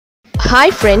Hi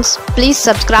friends, please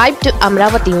subscribe to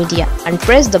Amaravathi Media and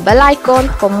press the bell icon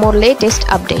for more latest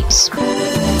updates.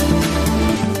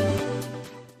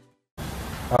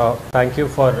 Thank you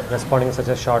for responding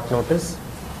such a short notice.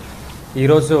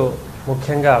 ఈరోజు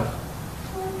ముఖ్యంగా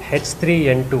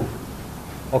H3N2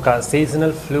 ఒక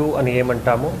seasonal flu అని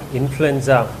ఏమంటాము,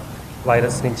 influenza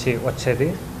virus నుంచి వచ్చేది.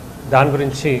 దాని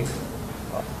గురించి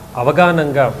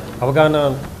అవగాహన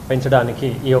పెంచడానికి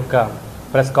ఈ యొక్క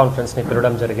ప్రెస్ కాన్ఫరెన్స్ని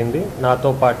పిలవడం జరిగింది. నాతో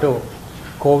పాటు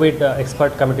కోవిడ్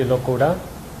ఎక్స్పర్ట్ కమిటీలో కూడా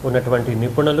ఉన్నటువంటి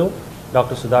నిపుణులు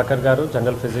డాక్టర్ సుధాకర్ గారు,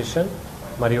 జనరల్ ఫిజిషియన్,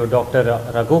 మరియు డాక్టర్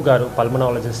రఘు గారు,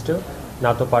 పల్మనాలజిస్ట్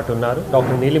నాతో పాటు ఉన్నారు.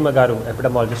 డాక్టర్ నీలిమ గారు,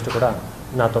 ఎపిడమాలజిస్ట్ కూడా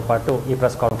నాతో పాటు ఈ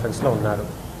ప్రెస్ కాన్ఫరెన్స్లో ఉన్నారు.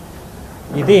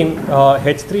 ఇది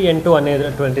H3N2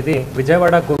 అనేటువంటిది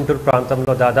విజయవాడ, గుంటూరు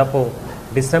ప్రాంతంలో దాదాపు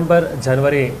డిసెంబర్,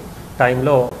 జనవరి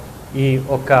టైంలో ఈ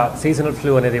ఒక్క సీజనల్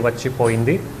ఫ్లూ అనేది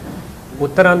వచ్చిపోయింది.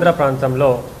 ఉత్తరాంధ్ర ప్రాంతంలో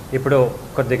ఇప్పుడు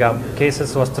కొద్దిగా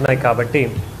కేసెస్ వస్తున్నాయి కాబట్టి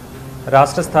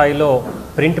రాష్ట్ర స్థాయిలో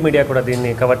ప్రింట్ మీడియా కూడా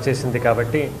దీన్ని కవర్ చేసింది.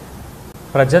 కాబట్టి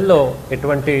ప్రజల్లో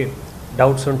ఎటువంటి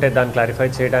డౌట్స్ ఉంటే దాన్ని క్లారిఫై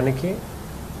చేయడానికి,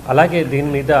 అలాగే దీని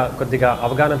మీద కొద్దిగా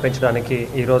అవగాహన పెంచడానికి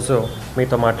ఈరోజు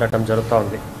మీతో మాట్లాడటం జరుగుతూ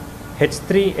ఉంది.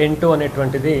 H3N2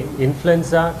 అనేటువంటిది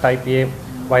ఇన్ఫ్లుయెన్జా టైప్ ఏ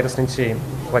వైరస్ నుంచి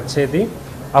వచ్చేది.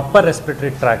 అప్పర్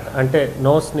రెస్పిరేటరీ ట్రాక్ట్ అంటే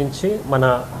నోస్ నుంచి మన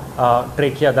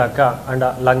ట్రేకియా దాకా అండ్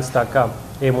లంగ్స్ దాకా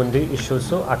ఏముంది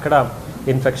ఇష్యూస్, అక్కడ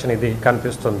ఇన్ఫెక్షన్ ఇది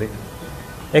కనిపిస్తుంది.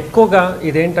 ఎక్కువగా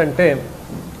ఇదేంటంటే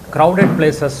క్రౌడెడ్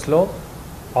ప్లేసెస్లో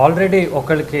ఆల్రెడీ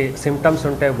ఒకరికి సిమ్టమ్స్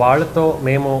ఉంటే వాళ్ళతో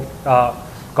మేము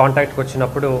కాంటాక్ట్కి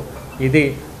వచ్చినప్పుడు ఇది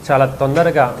చాలా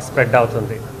తొందరగా స్ప్రెడ్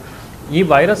అవుతుంది. ఈ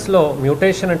వైరస్లో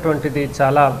మ్యూటేషన్ అటువంటిది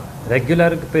చాలా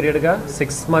రెగ్యులర్ పీరియడ్గా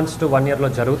 6 months to 1 year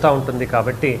జరుగుతూ ఉంటుంది.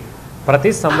 కాబట్టి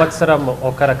ప్రతి సంవత్సరం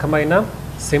ఒక రకమైన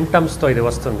సిమ్టమ్స్తో ఇది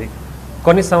వస్తుంది.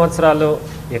 కొన్ని సంవత్సరాలు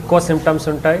ఎక్కువ సిమ్టమ్స్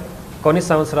ఉంటాయి, కొన్ని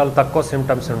సంవత్సరాలు తక్కువ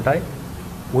సిమ్టమ్స్ ఉంటాయి.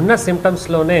 ఉన్న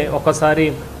సిమ్టమ్స్లోనే ఒకసారి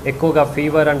ఎక్కువగా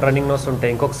ఫీవర్ అండ్ రన్నింగ్ నోస్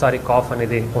ఉంటాయి, ఇంకొకసారి కాఫ్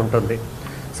అనేది ఉంటుంది.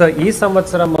 సో ఈ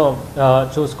సంవత్సరం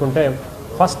చూసుకుంటే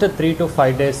first 3 to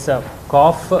 5 days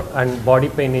cough and body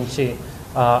pain నుంచి,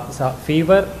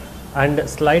 fever and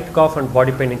slight cough and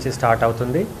body pain నుంచి స్టార్ట్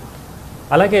అవుతుంది.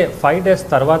 అలాగే 5 days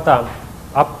తర్వాత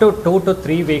up to 2 to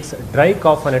 3 weeks dry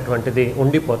cough అనేటువంటిది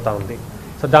ఉండిపోతూ ఉంది.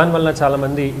 సో దానివల్ల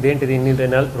చాలామంది ఇదేంటిది ఇన్ని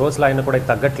రోజులు అయినా కూడా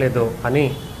తగ్గట్లేదు అని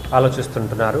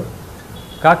ఆలోచిస్తుంటున్నారు.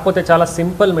 కాకపోతే చాలా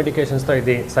సింపుల్ మెడికేషన్స్తో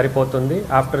ఇది సరిపోతుంది.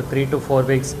 After 3 to 4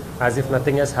 weeks as if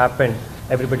nothing Hess happened,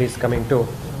 everybody is coming to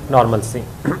normalcy.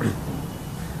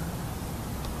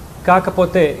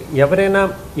 కాకపోతే ఎవరైనా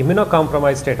ఇమ్యూనో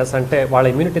కాంప్రమైజ్ స్టేటస్ అంటే వాళ్ళ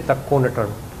ఇమ్యూనిటీ తక్కువ ఉండటం,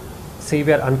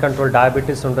 సివియర్ అన్కంట్రోల్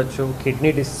డయాబెటీస్ ఉండొచ్చు,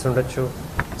 కిడ్నీ డిసీజ్ ఉండొచ్చు,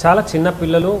 చాలా చిన్న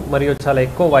పిల్లలు మరియు చాలా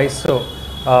ఎక్కువ వయసు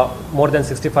మోర్ దెన్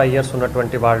 65 years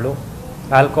ఉన్నటువంటి వాళ్ళు,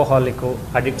 ఆల్కహాలిక్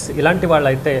అడిక్ట్స్, ఇలాంటి వాళ్ళు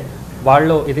అయితే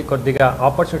వాళ్ళు ఇది కొద్దిగా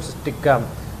ఆపర్చునిస్టిక్గా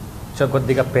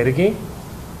కొద్దిగా పెరిగి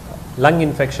లంగ్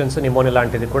ఇన్ఫెక్షన్స్, నిమోనియా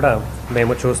లాంటిది కూడా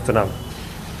మేము చూస్తున్నాం.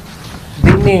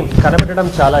 దీన్ని కనిపెట్టడం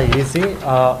చాలా ఈజీ.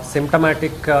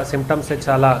 సిమ్టమ్సే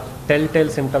చాలా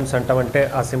టెల్ సిమ్టమ్స్ అంటామంటే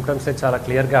ఆ సిమ్టమ్సే చాలా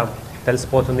క్లియర్గా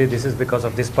తెలిసిపోతుంది. This is because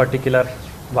of this particular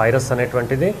virus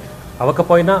అనేటువంటిది.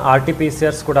 అవ్వకపోయినా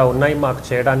ఆర్టీపీసీఆర్స్ కూడా ఉన్నాయి మాకు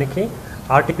చేయడానికి.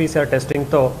 ఆర్టీపీసీఆర్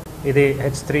టెస్టింగ్తో ఇది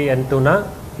H3N2నా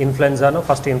ఇన్ఫ్లుయెన్జానో,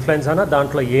 ఫస్ట్ ఇన్ఫ్లుయెన్జానా,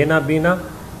 దాంట్లో ఏనా బీనా,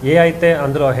 ఏ అయితే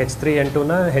అందులో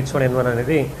H3N2నా H1N1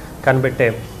 అనేది కనిపెట్టే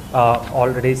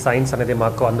ఆల్రెడీ సైన్స్ అనేది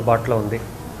మాకు అందుబాటులో ఉంది.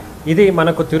 ఇది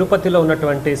మనకు తిరుపతిలో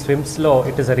ఉన్నటువంటి స్విమ్స్లో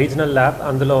it is a regional lab.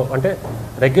 అందులో అంటే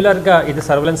రెగ్యులర్గా ఇది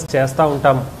సర్వేలెన్స్ చేస్తూ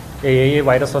ఉంటాం, ఏ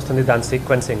వైరస్ వస్తుంది దాని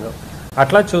సీక్వెన్సింగ్.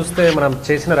 అట్లా చూస్తే మనం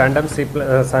చేసిన ర్యాండమ్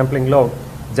శాంప్లింగ్లో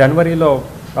జనవరిలో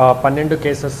 12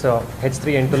 కేసెస్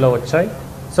H3N2లో వచ్చాయి.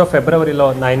 సో ఫిబ్రవరిలో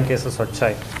 9 కేసెస్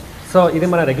వచ్చాయి. సో ఇది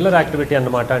మన రెగ్యులర్ యాక్టివిటీ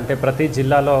అన్నమాట. అంటే ప్రతి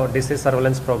జిల్లాలో డిసీజ్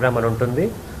సర్వేలెన్స్ ప్రోగ్రామ్ అని ఉంటుంది.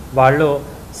 వాళ్ళు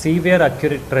severe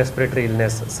acute respiratory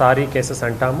illness, sorry cases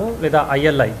అంటాము, లేదా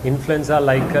ILI ఇన్ఫ్లుయెన్జా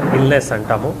లైక్ ఇల్నెస్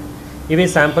అంటాము. ఇవి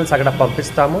శాంపిల్స్ అక్కడ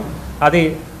పంపిస్తాము. అది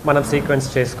మనం సీక్వెన్స్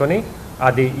చేసుకొని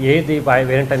అది ఏది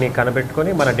వేరియంట్ అని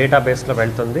కనిపెట్టుకొని మన డేటాబేస్లో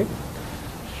వెళ్తుంది.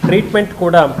 ట్రీట్మెంట్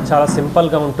కూడా చాలా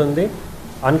సింపుల్గా ఉంటుంది.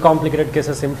 Uncomplicated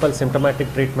cases simple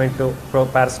symptomatic treatment,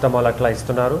 paracetamol అట్లా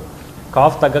ఇస్తున్నారు.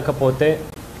 కాఫ్ తగ్గకపోతే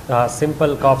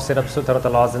సింపుల్ కాఫ్ సిరప్స్, తర్వాత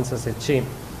లాజెన్సెస్ ఇచ్చి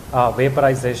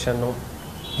వేపరైజేషన్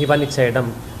ఇవన్నీ చేయడం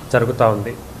జరుగుతూ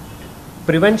ఉంది.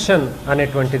 ప్రివెన్షన్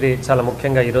అనేటువంటిది చాలా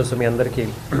ముఖ్యంగా ఈరోజు మీ అందరికీ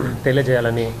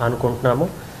తెలియజేయాలని అనుకుంటున్నాము.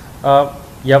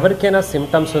 ఎవరికైనా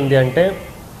సిమ్టమ్స్ ఉంది అంటే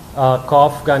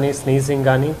కాఫ్ కానీ స్నీజింగ్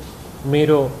కానీ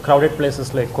మీరు క్రౌడెడ్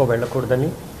ప్లేసెస్లో ఎక్కువ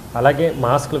వెళ్ళకూడదని, అలాగే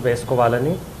మాస్క్లు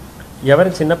వేసుకోవాలని, ఎవరి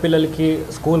చిన్నపిల్లలకి,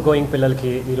 స్కూల్ గోయింగ్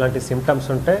పిల్లలకి ఇలాంటి సిమ్టమ్స్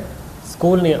ఉంటే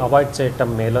స్కూల్ని అవాయిడ్ చేయటం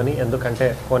మేలని. ఎందుకంటే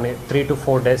కొన్ని 3 to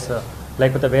 4 days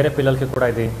లేకపోతే వేరే పిల్లలకి కూడా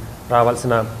ఇది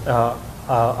రావాల్సిన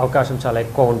అవకాశం చాలా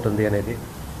ఎక్కువ ఉంటుంది అనేది.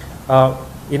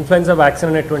 ఇన్ఫ్లుయెంజా వ్యాక్సిన్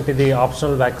అనేటువంటిది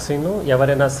ఆప్షనల్ వ్యాక్సిన్.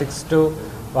 ఎవరైనా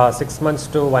 6 months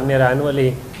to 1 year యాన్యువల్లీ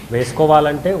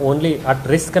వేసుకోవాలంటే ఓన్లీ అట్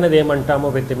రిస్క్ అనేది ఏమంటామో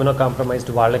విత్ ఇమ్యూనో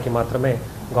కాంప్రమైజ్డ్ వాళ్ళకి మాత్రమే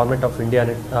గవర్నమెంట్ ఆఫ్ ఇండియా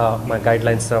మా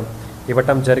గైడ్లైన్స్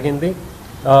ఇవ్వటం జరిగింది.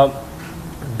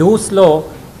 డోస్లో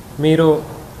మీరు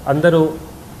అందరూ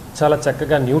చాలా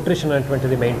చక్కగా న్యూట్రిషన్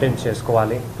అనేటువంటిది మెయింటైన్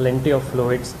చేసుకోవాలి. Plenty of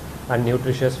fluids and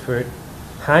nutritious food.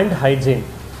 Hand hygiene,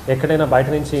 ఎక్కడైనా బయట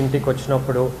నుంచి ఇంటికి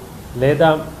వచ్చినప్పుడు లేదా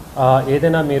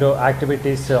ఏదైనా మీరు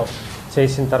యాక్టివిటీస్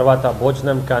చేసిన తర్వాత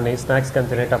భోజనం కానీ స్నాక్స్ కానీ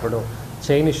తినేటప్పుడు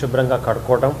చేయిని శుభ్రంగా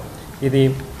కడుక్కోవడం ఇది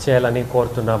చేయాలని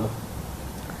కోరుతున్నాము.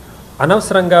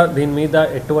 అనవసరంగా దీని మీద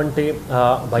ఎటువంటి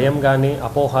భయం కానీ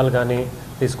అపోహాలు కానీ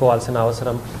తీసుకోవాల్సిన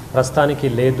అవసరం ప్రస్తుతానికి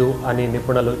లేదు అని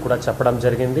నిపుణులు కూడా చెప్పడం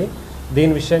జరిగింది.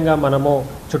 దీని విషయంగా మనము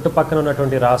చుట్టుపక్కల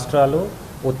ఉన్నటువంటి రాష్ట్రాలు,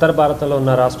 ఉత్తర భారతంలో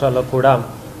ఉన్న రాష్ట్రాల్లో కూడా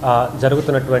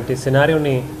జరుగుతున్నటువంటి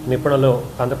సినారియోని నిపుణులు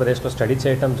ఆంధ్రప్రదేశ్లో స్టడీ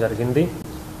చేయటం జరిగింది.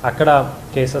 అక్కడ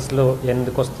కేసెస్లు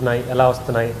ఎందుకు వస్తున్నాయి, ఎలా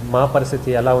వస్తున్నాయి, మా పరిస్థితి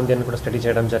ఎలా ఉంది అని కూడా స్టడీ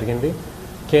చేయడం జరిగింది.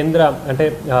 కేంద్ర అంటే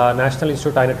నేషనల్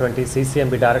ఇన్స్టిట్యూట్ అయినటువంటి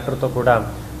CCMB డైరెక్టర్తో కూడా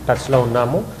టచ్లో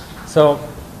ఉన్నాము. సో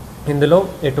ఇందులో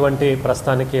ఎటువంటి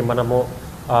ప్రస్తుతానికి మనము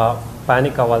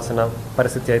పానిక్ అవ్వాల్సిన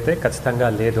పరిస్థితి అయితే ఖచ్చితంగా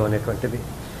లేదు అనేటువంటిది.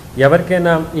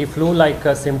 ఎవరికైనా ఈ ఫ్లూ లైక్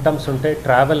సిమ్టమ్స్ ఉంటే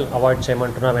ట్రావెల్ అవాయిడ్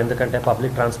చేయమంటున్నాం, ఎందుకంటే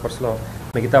పబ్లిక్ ట్రాన్స్పోర్ట్స్లో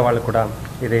మిగతా వాళ్ళు కూడా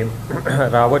ఇది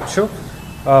రావచ్చు.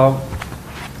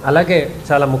 అలాగే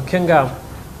చాలా ముఖ్యంగా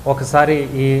ఒకసారి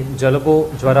ఈ జలుబు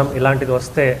జ్వరం ఇలాంటిది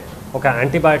వస్తే ఒక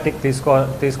యాంటీబయాటిక్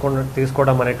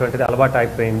తీసుకోవడం అనేటువంటిది అలవాటు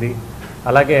అయిపోయింది.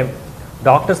 అలాగే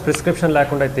డాక్టర్స్ ప్రిస్క్రిప్షన్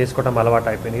లేకుండా తీసుకోవడం అలవాటు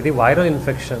అయిపోయింది. ఇది viral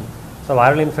infection. So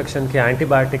viral ఇన్ఫెక్షన్కి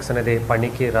antibiotics అనేది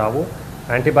పనికి రావు.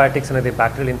 యాంటీబయాటిక్స్ అనేది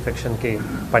బ్యాక్టీరియల్ ఇన్ఫెక్షన్కి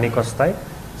పనికి వస్తాయి.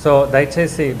 సో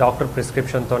దయచేసి డాక్టర్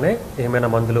ప్రిస్క్రిప్షన్తోనే ఏమైనా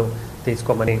మందులు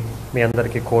తీసుకోమని మీ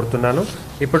అందరికీ కోరుతున్నాను.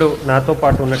 ఇప్పుడు నాతో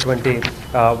పాటు ఉన్నటువంటి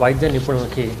వైద్య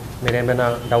నిపుణులకి మీరు ఏమైనా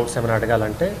డౌట్స్ ఏమైనా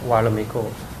అడగాలంటే వాళ్ళు మీకు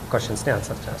క్వశ్చన్స్ని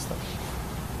ఆన్సర్ చేస్తారు.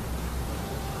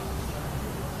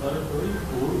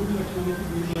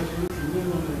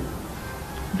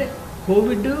 అంటే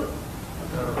కోవిడ్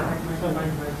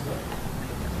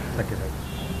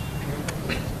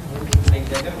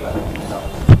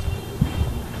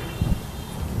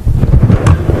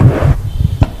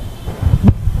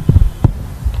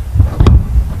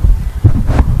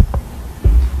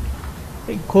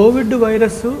కోవిడ్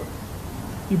వైరస్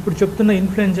ఇప్పుడు చెప్తున్న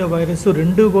ఇన్ఫ్లుయెంజా వైరస్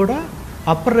రెండు కూడా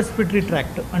అప్పర్ రెస్పిరేటరీ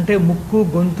ట్రాక్ట్ అంటే ముక్కు,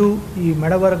 గొంతు, ఈ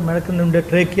మెడ కింద ఉండే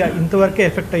ట్రేకియా ఇంతవరకే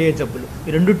ఎఫెక్ట్ అయ్యే జబ్బులు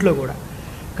ఈ రెండిట్లో కూడా.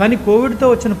 కానీ కోవిడ్తో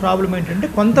వచ్చిన ప్రాబ్లం ఏంటంటే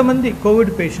కొంతమంది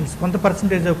కోవిడ్ పేషెంట్స్, కొంత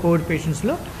పర్సంటేజ్ ఆఫ్ కోవిడ్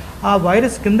పేషెంట్స్లో ఆ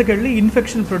వైరస్ కిందకి వెళ్ళి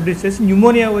ఇన్ఫెక్షన్ ప్రొడ్యూస్ చేసి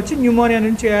న్యూమోనియా వచ్చి న్యూమోనియా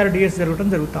నుంచి ARDS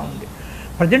జరుగుతూ ఉంది.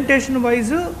 ప్రజెంటేషన్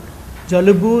వైజ్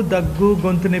జలుబు, దగ్గు,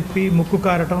 గొంతు నొప్పి, ముక్కు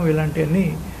కారటం ఇలాంటివన్నీ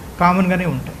కామన్గానే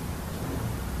ఉంటాయి.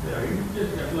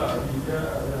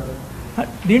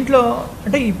 దీంట్లో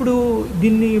అంటే ఇప్పుడు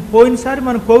దీన్ని పోయినసారి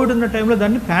మనం కోవిడ్ ఉన్న టైంలో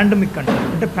దాన్ని పాండమిక్ అంటారు.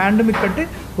 అంటే పాండమిక్ అంటే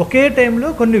ఒకే టైంలో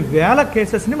కొన్ని వేల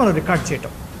కేసెస్ని మనం రికార్డ్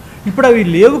చేయటం. ఇప్పుడు అవి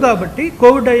లేవు కాబట్టి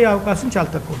కోవిడ్ అయ్యే అవకాశం చాలా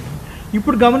తక్కువ ఉంటుంది.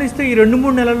 ఇప్పుడు గమనిస్తే ఈ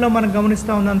 2-3 నెలల్లో మనం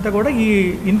గమనిస్తూ ఉన్నంతా కూడా ఈ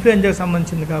ఇన్ఫ్లుయెంజాకి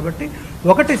సంబంధించింది కాబట్టి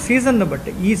ఒకటి సీజన్ను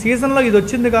బట్టి ఈ సీజన్లో ఇది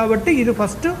వచ్చింది కాబట్టి ఇది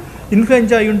ఫస్ట్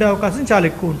ఇన్ఫ్లుయెంజా అయి ఉండే అవకాశం చాలా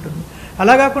ఎక్కువ ఉంటుంది.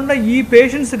 అలా కాకుండా ఈ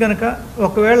పేషెంట్స్ కనుక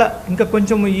ఒకవేళ ఇంకా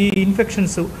కొంచెం ఈ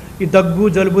ఇన్ఫెక్షన్స్, ఈ దగ్గు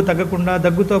జలుబు తగ్గకుండా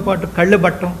దగ్గుతో పాటు కళ్ళ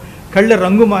బట్టం, కళ్ళ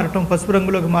రంగు మారటం, పసుపు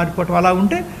రంగులోకి మారిపోవటం అలా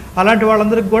ఉంటే అలాంటి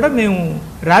వాళ్ళందరికీ కూడా మేము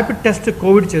ర్యాపిడ్ టెస్ట్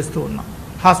కోవిడ్ చేస్తూ ఉన్నాం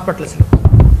హాస్పిటల్స్లో.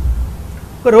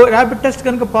 ర్యాపిడ్ టెస్ట్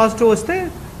కనుక పాజిటివ్ వస్తే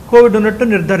కోవిడ్ ఉన్నట్టు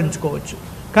నిర్ధారించుకోవచ్చు.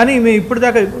 కానీ మేము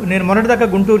ఇప్పటిదాకా నేను మొన్నటిదాకా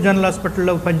గుంటూరు జనరల్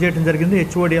హాస్పిటల్లో పనిచేయడం జరిగింది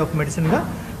HOD ఆఫ్ మెడిసిన్గా.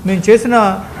 మేము చేసిన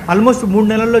ఆల్మోస్ట్ 3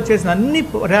 నెలల్లో చేసిన అన్ని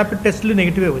ర్యాపిడ్ టెస్టులు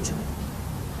నెగిటివే వచ్చింది.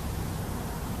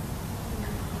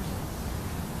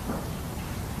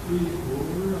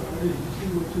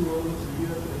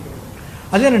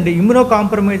 అదేనండి ఇమ్యూనో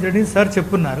కాంప్రమైజ్డ్ అని సార్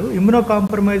చెప్పున్నారు. ఇమ్యూనో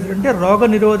కాంప్రమైజ్డ్ అంటే రోగ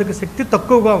నిరోధక శక్తి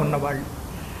తక్కువగా ఉన్నవాళ్ళు.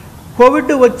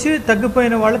 కోవిడ్ వచ్చి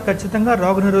తగ్గిపోయిన వాళ్ళకి ఖచ్చితంగా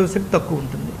రోగ నిరోధక శక్తి తక్కువ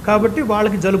ఉంటుంది కాబట్టి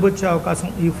వాళ్ళకి జలుబు వచ్చే అవకాశం,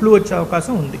 ఈ ఫ్లూ వచ్చే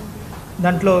అవకాశం ఉంది.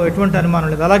 దాంట్లో ఎటువంటి అనుమానం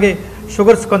లేదు. అలాగే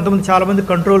షుగర్స్ కొంతమంది చాలామంది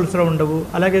కంట్రోల్స్లో ఉండవు.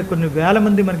 అలాగే కొన్ని వేల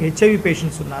మంది మనకి HIV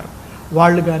పేషెంట్స్ ఉన్నారు.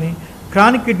 వాళ్ళు కానీ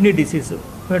క్రానిక్ కిడ్నీ డిసీజ్,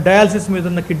 డయాలసిస్ మీద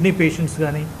ఉన్న కిడ్నీ పేషెంట్స్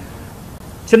కానీ,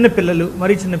 చిన్నపిల్లలు,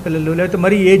 మరీ చిన్నపిల్లలు, లేకపోతే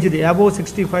మరీ ఏజ్ది అబోవ్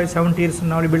 65-70 ఇయర్స్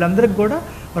ఉన్న వాళ్ళు వీళ్ళందరికీ కూడా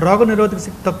రోగ నిరోధక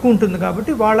శక్తి తక్కువ ఉంటుంది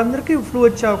కాబట్టి వాళ్ళందరికీ ఫ్లూ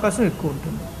వచ్చే అవకాశం ఎక్కువ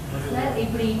ఉంటుంది.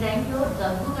 ఇప్పుడు ఈ టైంలో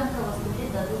దగ్గు కనుక వస్తుంటే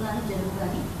దగ్గు కానీ జలుబు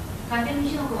కానీ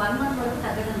కంటిన్యూషన్ ఒక 1 month వరకు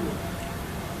తగ్గడం లేదు.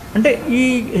 అంటే ఈ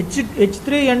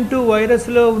H3N2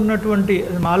 వైరస్లో ఉన్నటువంటి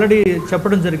ఆల్రెడీ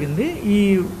చెప్పడం జరిగింది. ఈ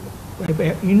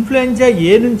ఇన్ఫ్లుయెంజా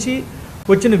A నుంచి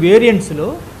వచ్చిన వేరియంట్స్లో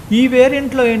ఈ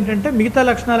వేరియంట్లో ఏంటంటే మిగతా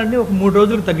లక్షణాలన్నీ ఒక 3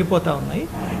 రోజులకు తగ్గిపోతూ ఉన్నాయి.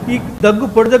 ఈ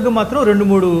పొడి దగ్గు మాత్రం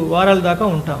 2-3 వారాల దాకా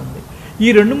ఉంటా ఉంది. ఈ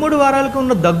 2-3 వారాలకు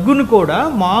ఉన్న దగ్గును కూడా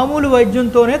మామూలు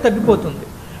వైద్యంతోనే తగ్గిపోతుంది.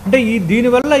 అంటే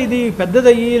దీనివల్ల ఇది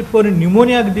పెద్దదయ్యి పోనీ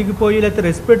న్యూమోనియాకి దిగిపోయి లేకపోతే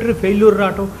రెస్పిరేటరీ ఫెయిల్యూర్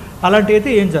రావటం అలాంటివి అయితే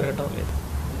ఏం జరగటం లేదు.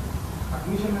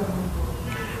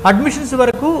 అడ్మిషన్స్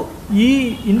వరకు ఈ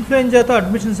ఇన్ఫ్లుయెంజాతో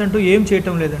అడ్మిషన్స్ అంటూ ఏం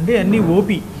చేయటం లేదండి. అన్నీ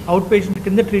ఓపీ అవుట్ పేషెంట్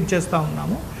కింద ట్రీట్ చేస్తూ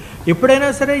ఉన్నాము. ఎప్పుడైనా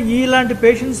సరే ఇలాంటి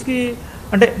పేషెంట్స్కి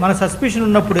అంటే మన సస్పిషన్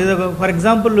ఉన్నప్పుడు ఏదో ఫర్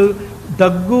ఎగ్జాంపుల్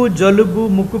దగ్గు, జలుబు,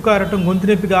 ముక్కు కారటం, గొంతు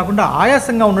నొప్పి కాకుండా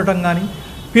ఆయాసంగా ఉండటం కానీ,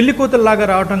 పిల్లి కూతుల్లాగా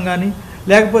రావటం కానీ,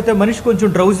 లేకపోతే మనిషి కొంచెం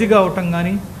డ్రౌజీగా అవటం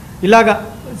కానీ, ఇలాగా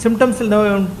సిమ్టమ్స్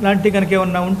లాంటివి కనుక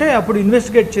ఏమన్నా ఉంటే అప్పుడు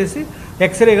ఇన్వెస్టిగేట్ చేసి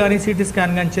ఎక్స్రే కానీ సిటీ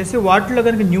స్కాన్ కానీ చేసి వాటిలో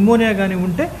కనుక న్యూమోనియా కానీ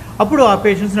ఉంటే అప్పుడు ఆ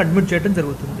పేషెంట్స్ని అడ్మిట్ చేయడం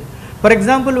జరుగుతుంది. ఫర్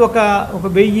ఎగ్జాంపుల్ ఒక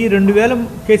 1000-2000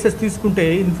 కేసెస్ తీసుకుంటే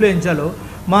ఇన్ఫ్లుయెంజాలో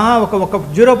మహా ఒక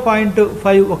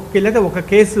 0.5 లేదా ఒక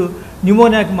కేసు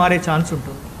న్యూమోనియాకి మారే ఛాన్స్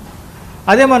ఉంటుంది.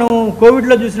 అదే మనం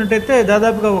కోవిడ్లో చూసినట్టయితే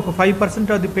దాదాపుగా ఒక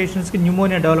 5% ఆఫ్ ది పేషెంట్స్కి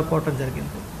న్యూమోనియా డెవలప్ అవడం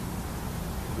జరిగింది.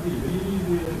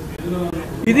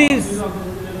 ఇది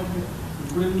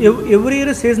ఎవ్రీ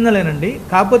ఇయర్ సీజనలేనండి.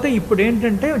 కాకపోతే ఇప్పుడు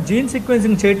ఏంటంటే జీన్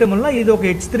సీక్వెన్సింగ్ చేయటం వల్ల ఇది ఒక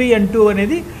H3N2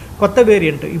 అనేది కొత్త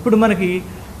వేరియంట్. ఇప్పుడు మనకి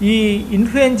ఈ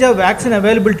ఇన్ఫ్లుయెంజా వ్యాక్సిన్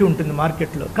అవైలబిలిటీ ఉంటుంది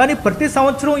మార్కెట్లో, కానీ ప్రతి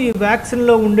సంవత్సరం ఈ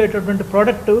వ్యాక్సిన్లో ఉండేటటువంటి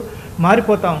ప్రోడక్ట్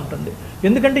మారిపోతూ ఉంటుంది.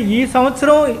 ఎందుకంటే ఈ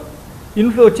సంవత్సరం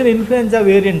వచ్చిన ఇన్ఫ్లుయెంజా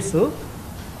వేరియంట్స్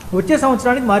వచ్చే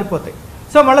సంవత్సరానికి మారిపోతాయి.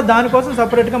 సో మళ్ళీ దానికోసం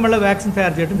సపరేట్గా మళ్ళీ వ్యాక్సిన్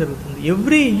తయారు చేయడం జరుగుతుంది.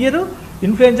 ఎవ్రీ ఇయర్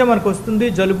ఇన్ఫ్లుయెంజా మనకు వస్తుంది.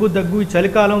 జలుబు, దగ్గు,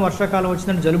 చలికాలం, వర్షాకాలం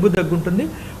వచ్చిందంటే జలుబు, దగ్గు ఉంటుంది.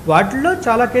 వాటిల్లో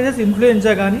చాలా కేసెస్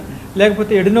ఇన్ఫ్లుయెంజా కానీ,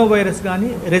 లేకపోతే ఎడినో వైరస్ కానీ,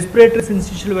 రెస్పిరేటరీ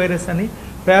సిన్సిషియల్ వైరస్ అని,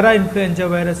 పారా ఇన్ఫ్లుయెంజా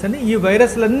వైరస్ అని, ఈ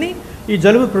వైరస్లన్నీ ఈ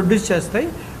జలుబు ప్రొడ్యూస్ చేస్తాయి.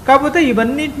 కాకపోతే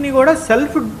ఇవన్నింటినీ కూడా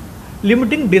సెల్ఫ్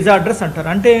లిమిటింగ్ డిజార్డర్స్ అంటారు.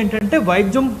 అంటే ఏంటంటే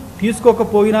వైద్యం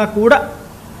తీసుకోకపోయినా కూడా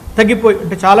తగ్గిపోయి,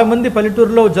 అంటే చాలామంది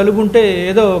పల్లెటూరులో జలుబు ఉంటే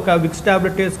ఏదో ఒక విక్స్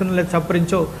ట్యాబ్లెట్ వేసుకుని లేదా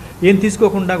చప్పరించో ఏం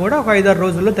తీసుకోకుండా కూడా ఒక 5-6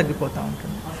 రోజుల్లో తగ్గిపోతూ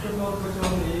ఉంటుంది.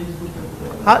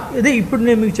 ఇది ఇప్పుడు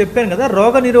నేను మీకు చెప్పాను కదా,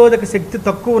 రోగ నిరోధక శక్తి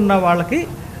తక్కువ ఉన్న వాళ్ళకి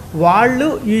వాళ్ళు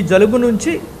ఈ జలుబు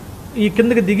నుంచి ఈ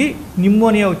కిందకి దిగి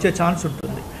న్యూమోనియా వచ్చే ఛాన్స్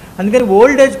ఉంటుంది. అందుకని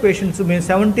ఓల్డ్ ఏజ్ పేషెంట్స్, మేము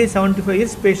 70-75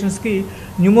 ఇయర్స్ పేషెంట్స్కి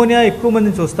న్యూమోనియా ఎక్కువ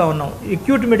మందిని చూస్తూ ఉన్నాం.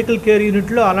 అక్యూట్ మెడికల్ కేర్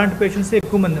యూనిట్లో అలాంటి పేషెంట్స్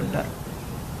ఎక్కువ మంది ఉంటారు.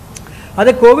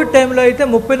 అదే కోవిడ్ టైంలో అయితే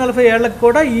 30-40 ఏళ్ళకి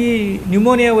కూడా ఈ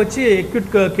న్యూమోనియా వచ్చి అక్యూట్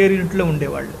కేర్ యూనిట్లో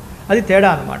ఉండేవాళ్ళు. అది తేడా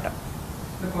అన్నమాట.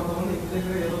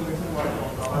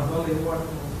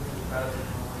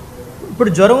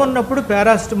 ఇప్పుడు జ్వరం ఉన్నప్పుడు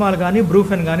పారాసిటమాల్ కానీ,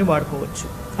 బ్రూఫెన్ కానీ వాడుకోవచ్చు.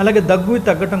 అలాగే దగ్గు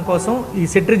తగ్గటం కోసం ఈ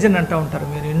సెట్రిజిన్ అంటూ ఉంటారు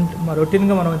మీరు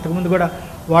రొటీన్గా మనం ఇంతకుముందు కూడా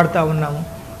వాడుతూ ఉన్నాము.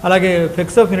 అలాగే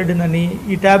ఫెక్సోఫెనిడిన్ అని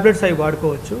ఈ ట్యాబ్లెట్స్ అవి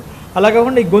వాడుకోవచ్చు. అలా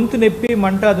కాకుండా ఈ గొంతు నొప్పి,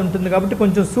 మంట అది ఉంటుంది కాబట్టి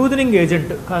కొంచెం సూదనింగ్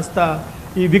ఏజెంట్ కాస్త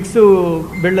ఈ విక్స్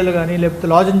బిళ్ళలు కానీ లేకపోతే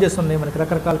లాజెంజెస్ ఉన్నాయి మనకి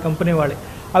రకరకాల కంపెనీ వాళ్ళే,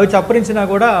 అవి చప్పరించినా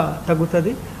కూడా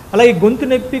తగ్గుతుంది. అలాగే గొంతు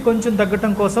నొప్పి కొంచెం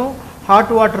తగ్గటం కోసం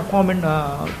hot water form and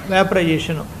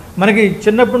vaporisation, మనకి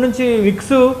చిన్నప్పటి నుంచి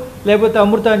విక్స్ లేకపోతే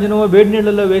అమృతాంజనం వేడి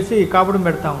నీళ్ళలో వేసి కాపడం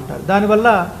పెడతా ఉంటారు. దానివల్ల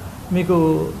మీకు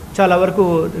చాలా వరకు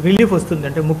రిలీఫ్ వస్తుంది.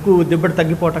 అంటే ముక్కు దిబ్బడి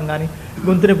తగ్గిపోవటం కానీ,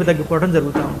 గొంతు నొప్పి తగ్గిపోవడం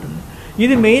జరుగుతూ ఉంటుంది.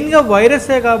 ఇది మెయిన్గా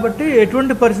వైరసే కాబట్టి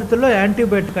ఎటువంటి పరిస్థితుల్లో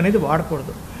యాంటీబయాటిక్ అనేది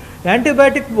వాడకూడదు.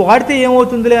 యాంటీబయాటిక్ వాడితే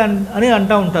ఏమవుతుందిలే అని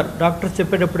అంటూ ఉంటారు డాక్టర్స్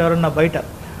చెప్పేటప్పుడు ఎవరన్నా బయట.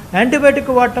 యాంటీబయాటిక్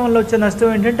వాడటం వల్ల వచ్చే నష్టం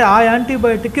ఏంటంటే ఆ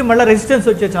యాంటీబయాటిక్కి మళ్ళీ రెసిస్టెన్స్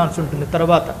వచ్చే ఛాన్స్ ఉంటుంది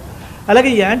తర్వాత. అలాగే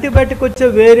ఈ యాంటీబయాటిక్ వచ్చే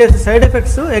వేరియస్ సైడ్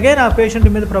ఎఫెక్ట్స్ అగైన్ ఆ పేషెంట్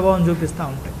మీద ప్రభావం చూపిస్తూ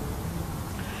ఉంటాయి.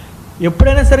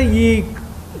 ఎప్పుడైనా సరే ఈ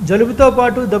జలుబుతో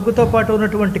పాటు దగ్గుతో పాటు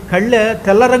ఉన్నటువంటి కళ్ళె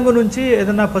తెల్ల రంగు నుంచి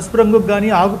ఏదైనా పసుపు రంగుకు కానీ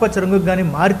ఆకుపచ్చ రంగుకు కానీ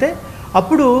మారితే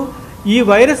అప్పుడు ఈ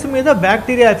వైరస్ మీద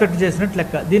బ్యాక్టీరియా ఎఫెక్ట్ చేసినట్లు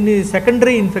లెక్క. దీన్ని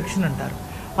సెకండరీ ఇన్ఫెక్షన్ అంటారు.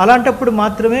 అలాంటప్పుడు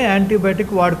మాత్రమే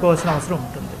యాంటీబయాటిక్ వాడుకోవాల్సిన అవసరం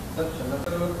ఉంటుంది.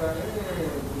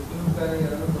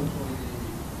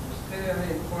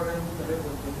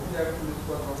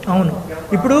 అవును,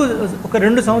 ఇప్పుడు ఒక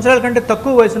 2 సంవత్సరాల కంటే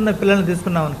తక్కువ వయసున్న పిల్లల్ని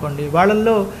తీసుకున్నాం అనుకోండి,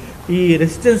 వాళ్ళల్లో ఈ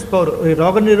రెసిస్టెన్స్ పవర్, ఈ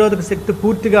రోగ నిరోధక శక్తి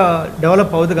పూర్తిగా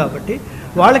డెవలప్ అవుతుంది కాబట్టి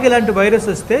వాళ్ళకి ఇలాంటి వైరస్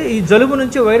వస్తే ఈ జలుబు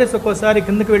నుంచి వైరస్ ఒక్కోసారి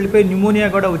కిందకి వెళ్ళిపోయి న్యూమోనియా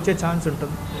కూడా వచ్చే ఛాన్స్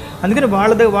ఉంటుంది. అందుకని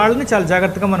వాళ్ళని చాలా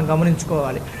జాగ్రత్తగా మనం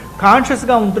గమనించుకోవాలి.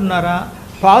 కాన్షియస్గా ఉంటున్నారా,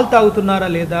 పాలు తాగుతున్నారా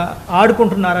లేదా,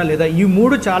 ఆడుకుంటున్నారా లేదా, ఈ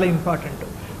 3 చాలా ఇంపార్టెంట్.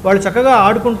 వాళ్ళు చక్కగా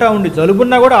ఆడుకుంటా ఉండి,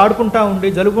 జలుబున్నా కూడా ఆడుకుంటా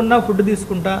ఉండి, జలుబున్నా ఫుడ్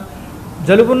తీసుకుంటా,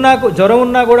 జ్వరం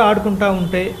ఉన్నా కూడా ఆడుకుంటా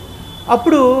ఉంటే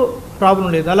అప్పుడు ప్రాబ్లం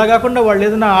లేదు. అలా కాకుండా వాళ్ళు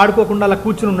ఏదైనా ఆడుకోకుండా అలా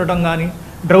కూర్చుని ఉండటం కానీ,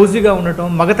 డ్రౌజీగా ఉండటం,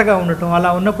 మగతగా ఉండటం, అలా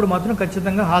ఉన్నప్పుడు మాత్రం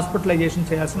ఖచ్చితంగా హాస్పిటలైజేషన్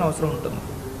చేయాల్సిన అవసరం ఉంటుంది.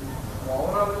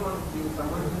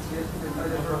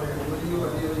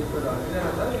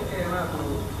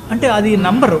 అంటే అది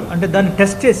నంబరు, అంటే దాన్ని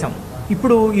టెస్ట్ చేసాం.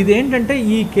 ఇప్పుడు ఇదేంటంటే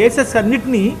ఈ కేసెస్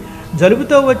అన్నిటినీ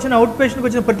జలుబుతో వచ్చిన అవుట్ పేషెంట్కి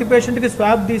వచ్చిన ప్రతి పేషెంట్కి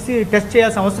స్వాబ్ తీసి టెస్ట్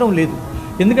చేయాల్సిన అవసరం లేదు,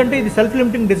 ఎందుకంటే ఇది సెల్ఫ్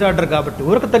లిమిటింగ్ డిజార్డర్ కాబట్టి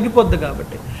ఊరక తగ్గిపోద్ది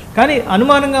కాబట్టి. కానీ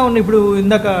అనుమానంగా ఉన్న ఇప్పుడు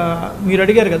ఇందాక మీరు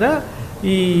అడిగారు కదా,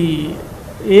 ఈ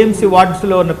ఏఎంసీ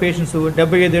వార్డ్స్లో ఉన్న పేషెంట్స్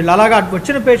 75 ఏళ్ళు అలాగా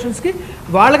వచ్చిన పేషెంట్స్కి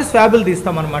వాళ్ళకి స్వాబులు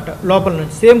తీస్తామన్నమాట లోపల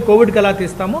నుంచి, సేమ్ కోవిడ్కి ఎలా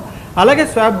తీస్తామో అలాగే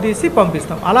స్వాబ్ తీసి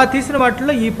పంపిస్తాం. అలా తీసిన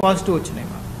వాటిల్లో ఈ పాజిటివ్ వచ్చినాయి.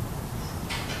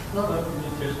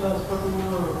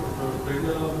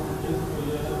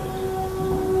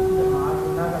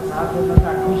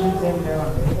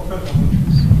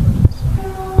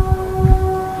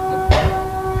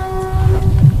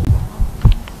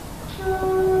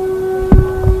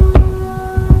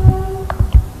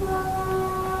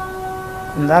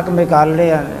 ఇందాక మీకు ఆల్రెడీ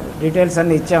డీటెయిల్స్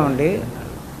అన్నీ ఇచ్చామండి.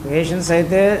 పేషెంట్స్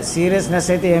అయితే సీరియస్నెస్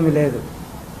అయితే ఏమీ లేదు.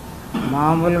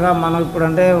 మామూలుగా మనం ఇప్పుడు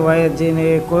అంటే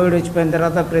కోవిడ్ వచ్చిపోయిన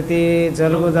తర్వాత ప్రతి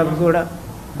జలుబు దగ్గు కూడా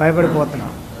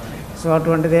భయపడిపోతున్నాం. సో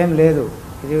అటువంటిది ఏం లేదు.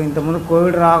 ఇది ఇంతకుముందు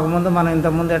కోవిడ్ రాకముందు మనం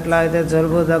ఇంతకుముందు ఎట్లా అయితే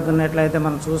జలుబు దగ్గును ఎట్లయితే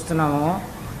మనం చూస్తున్నామో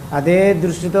అదే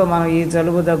దృష్టితో మనం ఈ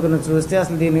జలుబు దగ్గును చూస్తే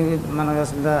అసలు దీనికి మనకు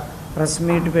అసలు ప్రెస్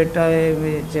మీట్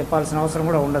చెప్పాల్సిన అవసరం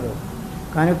కూడా ఉండదు.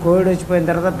 కానీ కోవిడ్ వచ్చిపోయిన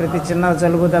తర్వాత ప్రతి చిన్న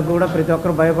జలుబు దగ్గు కూడా ప్రతి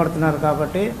ఒక్కరు భయపడుతున్నారు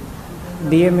కాబట్టి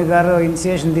డిఎంఈ గారు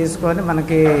ఇనిషియేషన్ తీసుకొని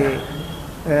మనకి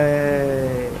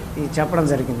ఈ చెప్పడం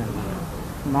జరిగిందన్నమాట.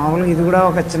 మామూలుగా ఇది కూడా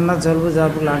ఒక చిన్న జలుబు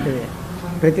లాంటిది.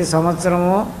 ప్రతి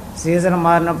సంవత్సరము సీజన్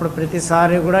మారినప్పుడు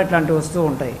ప్రతిసారి కూడా ఇట్లాంటివి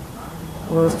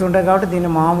వస్తుంటాయి కాబట్టి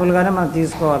దీన్ని మామూలుగానే మనం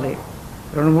తీసుకోవాలి.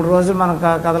 2-3 రోజులు మనం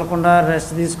కదలకుండా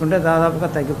రెస్ట్ తీసుకుంటే దాదాపుగా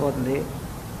తగ్గిపోతుంది.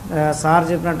 సార్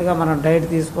చెప్పినట్టుగా మనం డైట్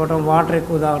తీసుకోవటం, వాటర్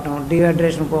ఎక్కువ తాగటం,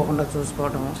 డీహైడ్రేషన్ పోకుండా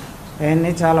చూసుకోవటం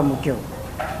అవన్నీ చాలా ముఖ్యం.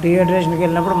 డీహైడ్రేషన్కి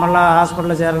వెళ్ళినప్పుడు మళ్ళీ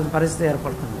హాస్పిటల్లో చేరాల్సిన పరిస్థితి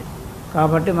ఏర్పడుతుంది.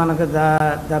 కాబట్టి మనకు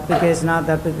దప్పికేసినా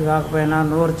దప్పికి కాకపోయినా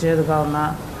నోరు చేదుగా ఉన్నా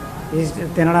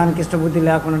తినడానికి ఇష్టబుద్ధి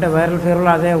లేకుండా అంటే వైరల్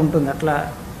ఫీవర్లో అదే ఉంటుంది. అట్లా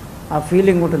ఆ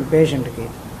ఫీలింగ్ ఉంటుంది పేషెంట్కి.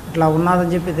 ఇట్లా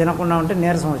ఉన్నదని చెప్పి తినకుండా ఉంటే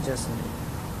నీరసం వచ్చేస్తుంది.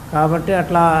 కాబట్టి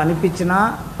అట్లా అనిపించినా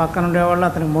పక్కన ఉండేవాళ్ళు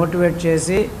అతనికి మోటివేట్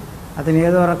చేసి అతను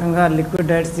ఏదో రకంగా లిక్విడ్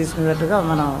డైట్స్ తీసుకునేటట్టుగా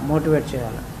మనం మోటివేట్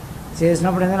చేయాలి.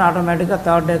 చేసినప్పుడు ఏంటంటే ఆటోమేటిక్గా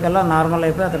 3rd డే కల్లా నార్మల్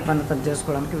అయిపోయి అతని పని తను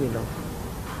చేసుకోవడానికి వీలవుతుంది.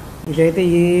 ఇదైతే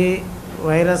ఈ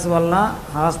వైరస్ వల్ల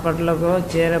హాస్పిటల్కు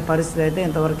చేరే పరిస్థితి అయితే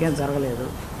ఇంతవరకు ఏం జరగలేదు.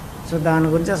 సో దాని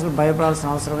గురించి అసలు భయపడాల్సిన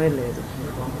అవసరమే లేదు.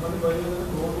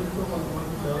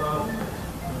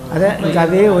 అదే ఇంకా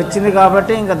అది వచ్చింది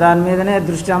కాబట్టి ఇంకా దాని మీదనే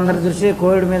అందరి దృష్టి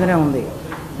కోవిడ్ మీదనే ఉంది.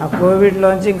 ఆ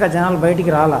కోవిడ్లోంచి ఇంకా జనాలు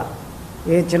బయటికి రాలా.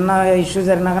 ఏ చిన్న ఇష్యూ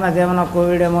జరిగినా కానీ అదేమన్నా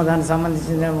కోవిడ్ ఏమో దానికి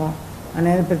సంబంధించిందేమో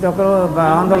అనేది ప్రతి ఒక్కరు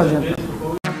ఆందోళన చెందుతారు.